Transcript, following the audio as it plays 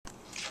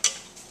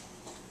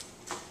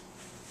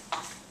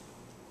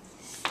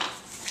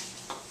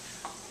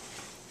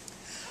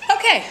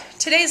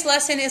Today's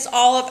lesson is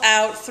all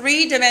about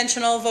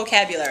three-dimensional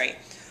vocabulary.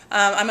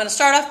 I'm going to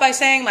start off by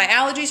saying my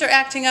allergies are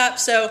acting up,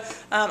 so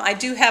I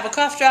do have a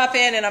cough drop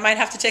in and I might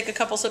have to take a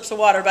couple sips of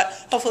water, but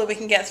hopefully we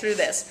can get through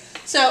this.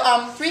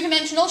 So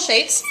three-dimensional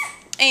shapes,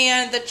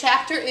 and the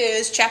chapter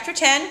is Chapter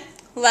 10,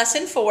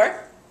 Lesson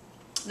 4.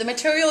 The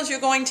materials you're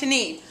going to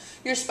need.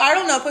 Your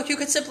spiral notebook, you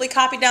could simply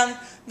copy down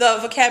the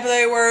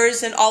vocabulary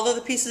words and all of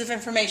the pieces of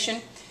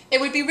information. It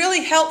would be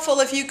really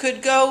helpful if you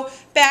could go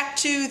back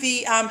to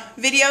the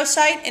video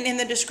site, and in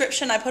the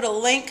description I put a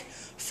link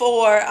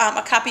for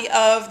a copy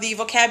of the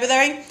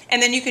vocabulary,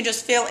 and then you can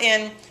just fill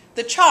in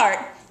the chart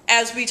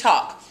as we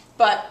talk.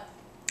 But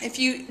if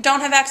you don't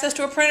have access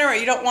to a printer or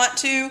you don't want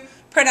to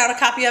print out a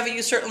copy of it,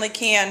 you certainly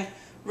can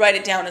write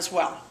it down as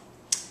well.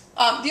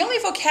 The only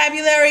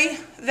vocabulary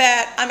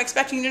that I'm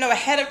expecting you to know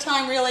ahead of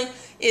time really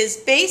is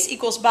base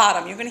equals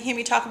bottom. You're going to hear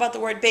me talk about the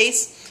word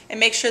base, and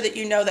make sure that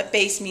you know that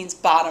base means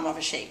bottom of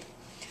a shape.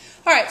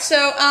 Alright,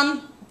 so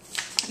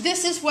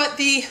this is what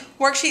the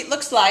worksheet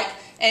looks like,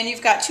 and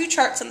you've got two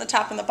charts on the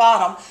top and the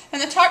bottom.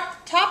 And the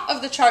top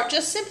of the chart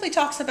just simply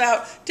talks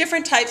about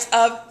different types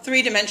of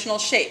three-dimensional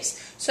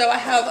shapes. So I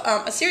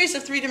have a series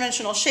of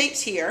three-dimensional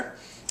shapes here,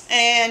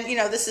 and you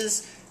know, this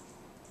is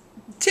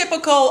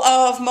typical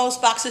of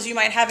most boxes you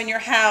might have in your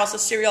house, a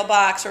cereal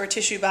box or a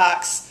tissue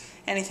box,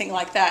 anything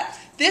like that.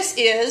 This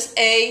is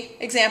an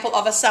example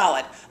of a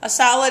solid. A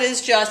solid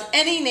is just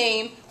any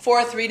name for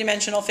a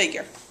three-dimensional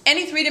figure.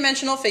 Any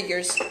three-dimensional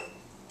figures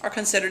are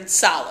considered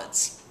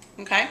solids.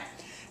 Okay?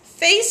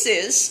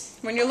 Faces,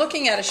 when you're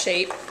looking at a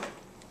shape,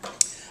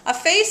 a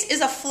face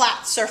is a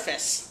flat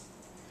surface.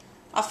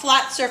 A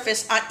flat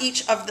surface on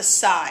each of the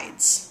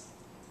sides.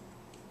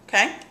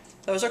 Okay?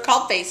 Those are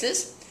called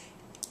faces.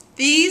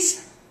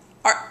 These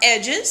are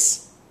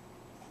edges.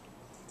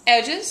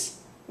 Edges,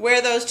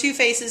 where those two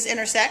faces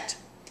intersect.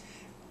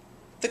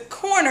 The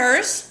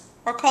corners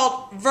are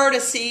called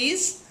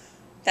vertices.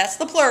 That's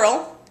the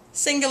plural.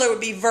 Singular would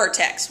be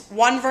vertex.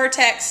 One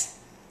vertex,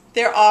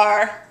 there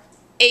are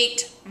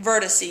 8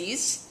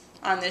 vertices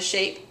on this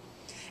shape.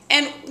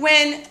 And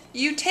when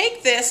you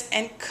take this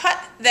and cut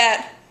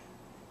that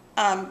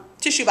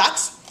tissue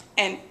box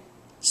and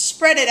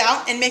spread it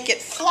out and make it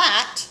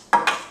flat,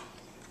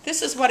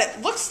 this is what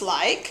it looks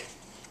like.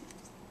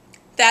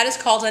 That is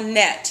called a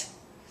net.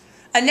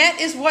 A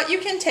net is what you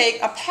can take,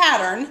 a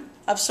pattern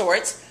of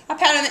sorts, a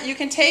pattern that you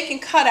can take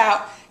and cut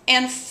out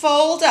and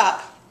fold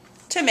up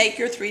to make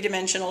your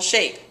three-dimensional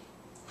shape.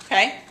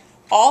 Okay?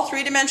 All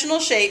three-dimensional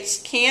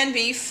shapes can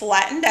be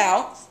flattened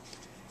out,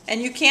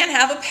 and you can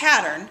have a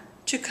pattern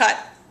to cut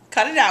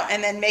it out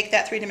and then make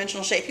that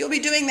three-dimensional shape. You'll be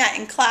doing that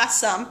in class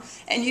some,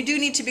 and you do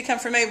need to become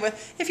familiar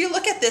with, if you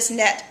look at this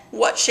net,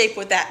 what shape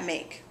would that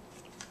make?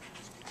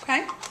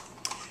 Okay?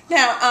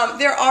 Now,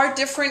 there are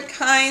different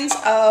kinds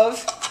of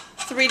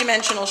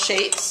three-dimensional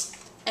shapes,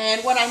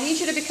 and what I need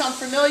you to become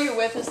familiar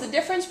with is the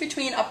difference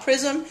between a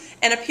prism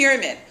and a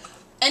pyramid.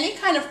 Any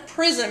kind of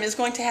prism is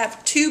going to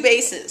have two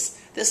bases.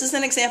 This is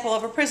an example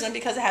of a prism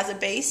because it has a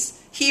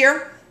base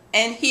here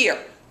and here.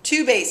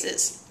 Two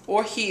bases,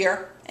 or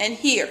here and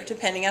here,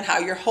 depending on how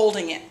you're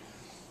holding it.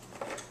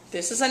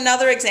 This is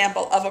another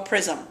example of a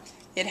prism.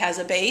 It has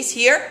a base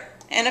here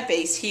and a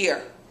base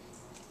here.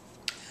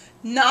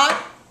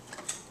 Not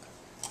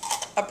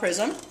a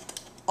prism,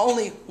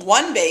 only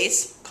one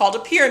base, called a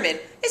pyramid,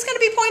 is going to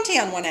be pointy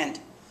on one end.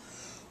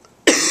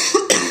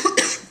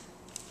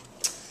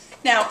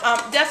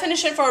 Now,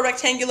 definition for a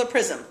rectangular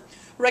prism.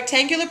 A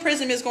rectangular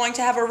prism is going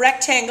to have a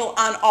rectangle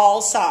on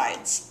all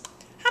sides.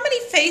 How many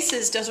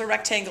faces does a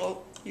rectangular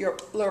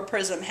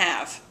prism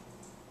have?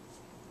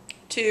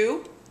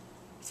 2,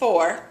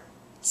 4,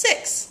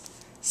 6.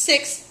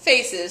 6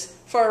 faces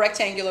for a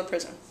rectangular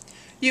prism.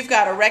 You've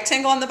got a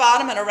rectangle on the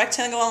bottom and a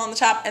rectangle on the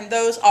top, and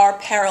those are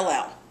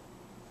parallel.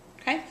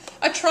 Okay?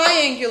 A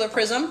triangular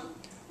prism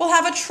will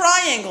have a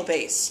triangle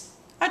base.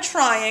 A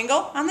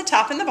triangle on the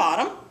top and the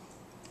bottom.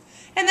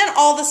 And then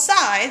all the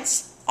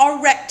sides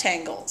are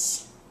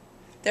rectangles.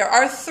 There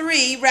are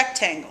 3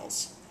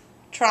 rectangles.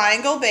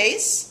 Triangle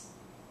base,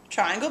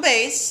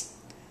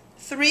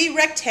 3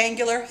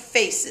 rectangular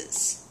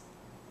faces.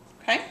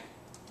 Okay?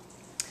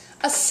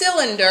 A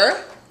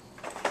cylinder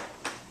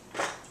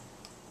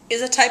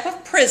is a type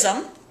of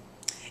prism.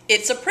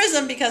 It's a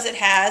prism because it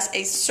has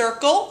a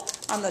circle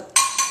on the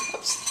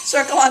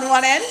circle on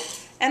one end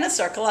and a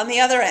circle on the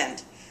other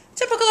end.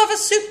 Typical of a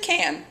soup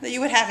can that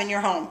you would have in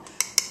your home.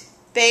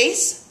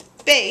 Base,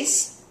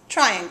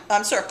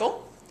 triangle,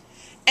 circle,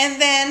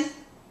 and then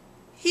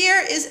here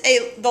is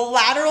the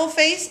lateral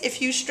face. If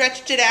you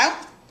stretched it out,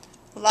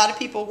 a lot of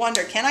people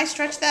wonder, can I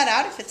stretch that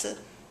out if it's a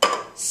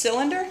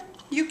cylinder?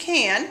 You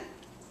can.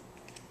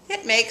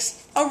 It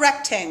makes a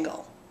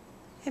rectangle.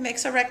 It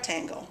makes a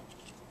rectangle.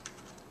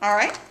 All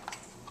right?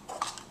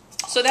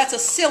 So that's a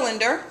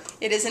cylinder.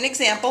 It is an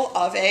example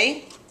of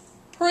a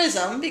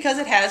prism because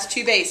it has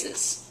 2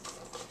 bases.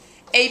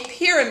 A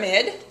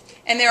pyramid,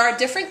 and there are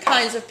different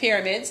kinds of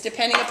pyramids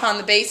depending upon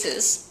the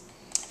bases.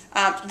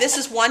 This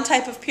is one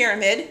type of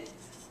pyramid.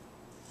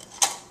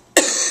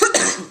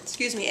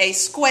 Excuse me, a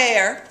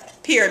square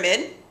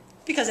pyramid.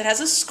 because it has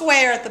a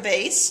square at the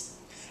base.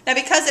 Now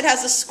because it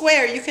has a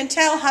square, you can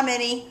tell how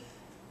many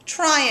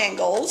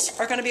triangles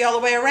are going to be all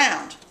the way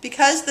around.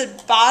 Because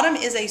the bottom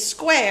is a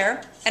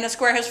square, and a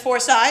square has 4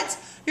 sides,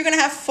 you're going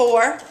to have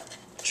 4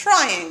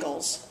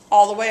 triangles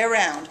all the way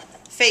around.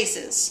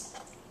 Faces.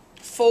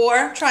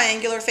 4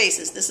 triangular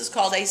faces. This is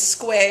called a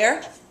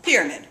square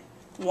pyramid.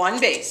 1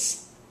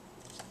 base.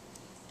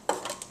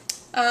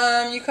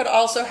 You could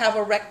also have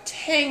a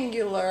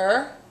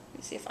rectangular, let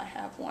me see if I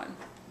have one.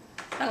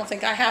 I don't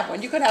think I have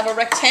one. You could have a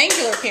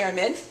rectangular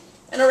pyramid,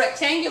 and a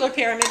rectangular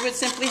pyramid would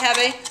simply have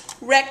a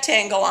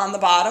rectangle on the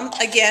bottom.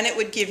 Again, it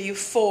would give you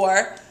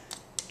 4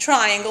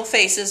 triangle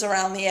faces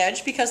around the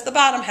edge because the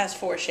bottom has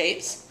 4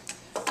 shapes.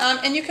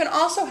 And you can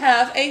also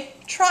have a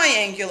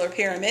triangular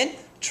pyramid,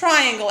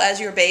 triangle as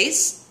your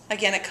base.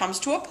 Again, it comes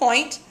to a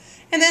point.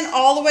 And then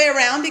all the way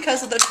around,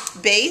 because of the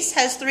base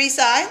has 3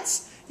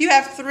 sides, you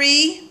have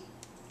 3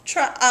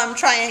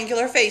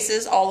 triangular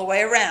faces all the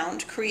way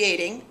around,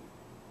 creating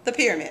the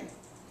pyramid.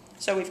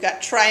 So we've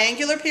got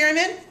triangular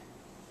pyramid,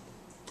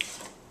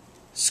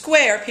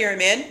 square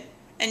pyramid,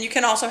 and you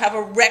can also have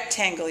a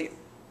rectangular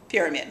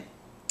pyramid.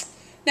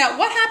 Now,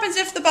 what happens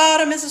if the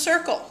bottom is a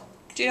circle?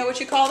 Do you know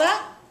what you call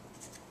that?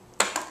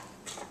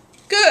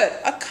 Good,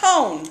 a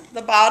cone.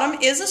 The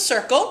bottom is a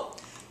circle.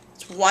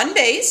 It's 1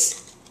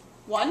 base,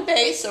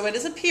 so it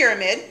is a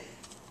pyramid.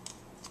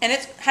 And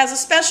it has a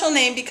special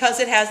name because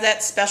it has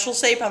that special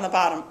shape on the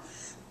bottom.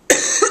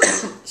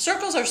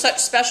 Circles are such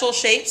special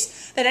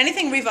shapes that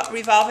anything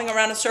revolving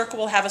around a circle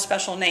will have a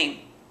special name.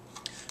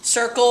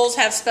 Circles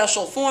have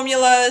special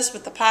formulas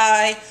with the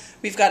pi.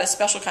 We've got a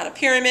special kind of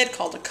pyramid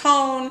called a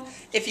cone.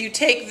 If you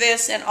take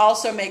this and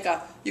also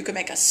you can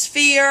make a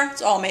sphere.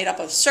 It's all made up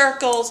of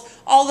circles.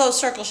 All those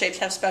circle shapes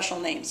have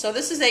special names. So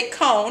this is a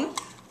cone.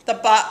 The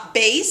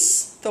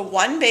base, the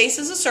 1 base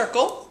is a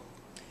circle.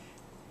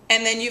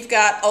 And then you've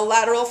got a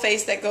lateral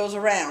face that goes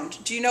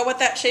around. Do you know what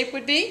that shape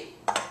would be?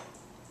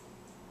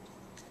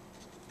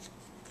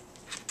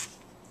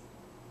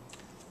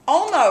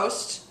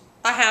 Almost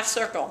a half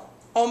circle.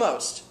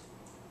 Almost.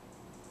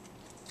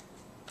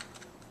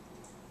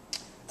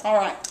 All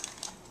right.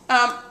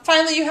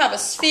 Finally, you have a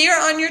sphere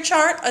on your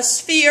chart. A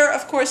sphere,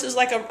 of course, is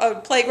like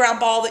a playground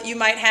ball that you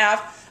might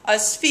have. A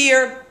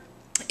sphere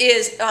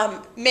is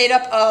made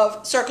up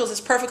of circles.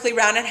 It's perfectly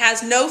round. It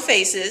has no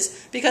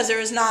faces because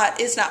it's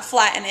not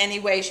flat in any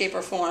way, shape,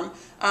 or form.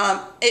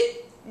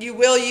 You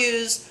will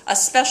use a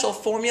special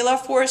formula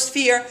for a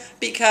sphere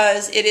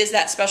because it is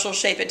that special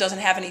shape. It doesn't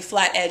have any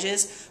flat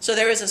edges. So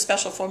there is a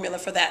special formula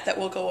for that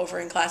we'll go over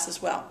in class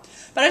as well.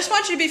 But I just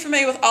want you to be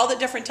familiar with all the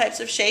different types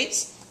of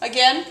shapes.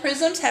 Again,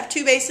 prisms have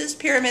 2 bases.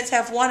 Pyramids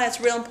have 1. That's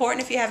real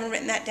important if you haven't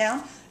written that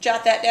down.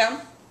 Jot that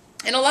down.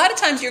 And a lot of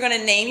times you're going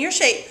to name your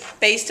shape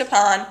based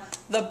upon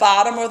the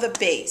bottom or the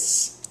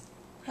base.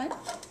 Okay?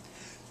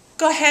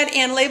 Go ahead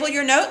and label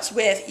your notes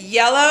with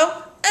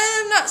yellow.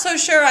 I'm not so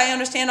sure I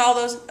understand all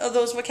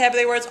those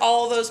vocabulary words,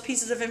 all those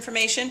pieces of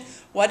information.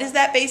 What is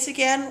that base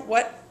again?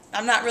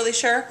 I'm not really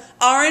sure.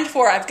 Orange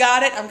for I've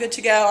got it, I'm good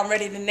to go, I'm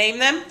ready to name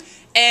them.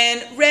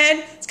 And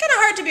red, it's kind of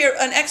hard to be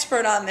an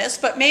expert on this,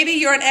 but maybe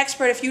you're an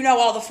expert if you know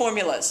all the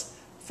formulas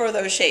for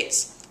those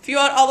shapes. If you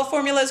know all the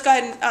formulas, go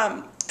ahead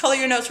and color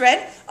your notes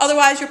red.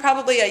 Otherwise, you're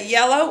probably a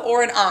yellow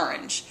or an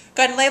orange.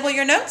 Go ahead and label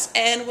your notes,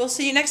 and we'll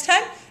see you next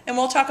time. And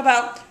we'll talk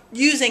about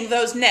using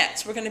those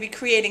nets. We're going to be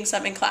creating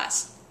some in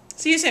class.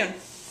 See you soon.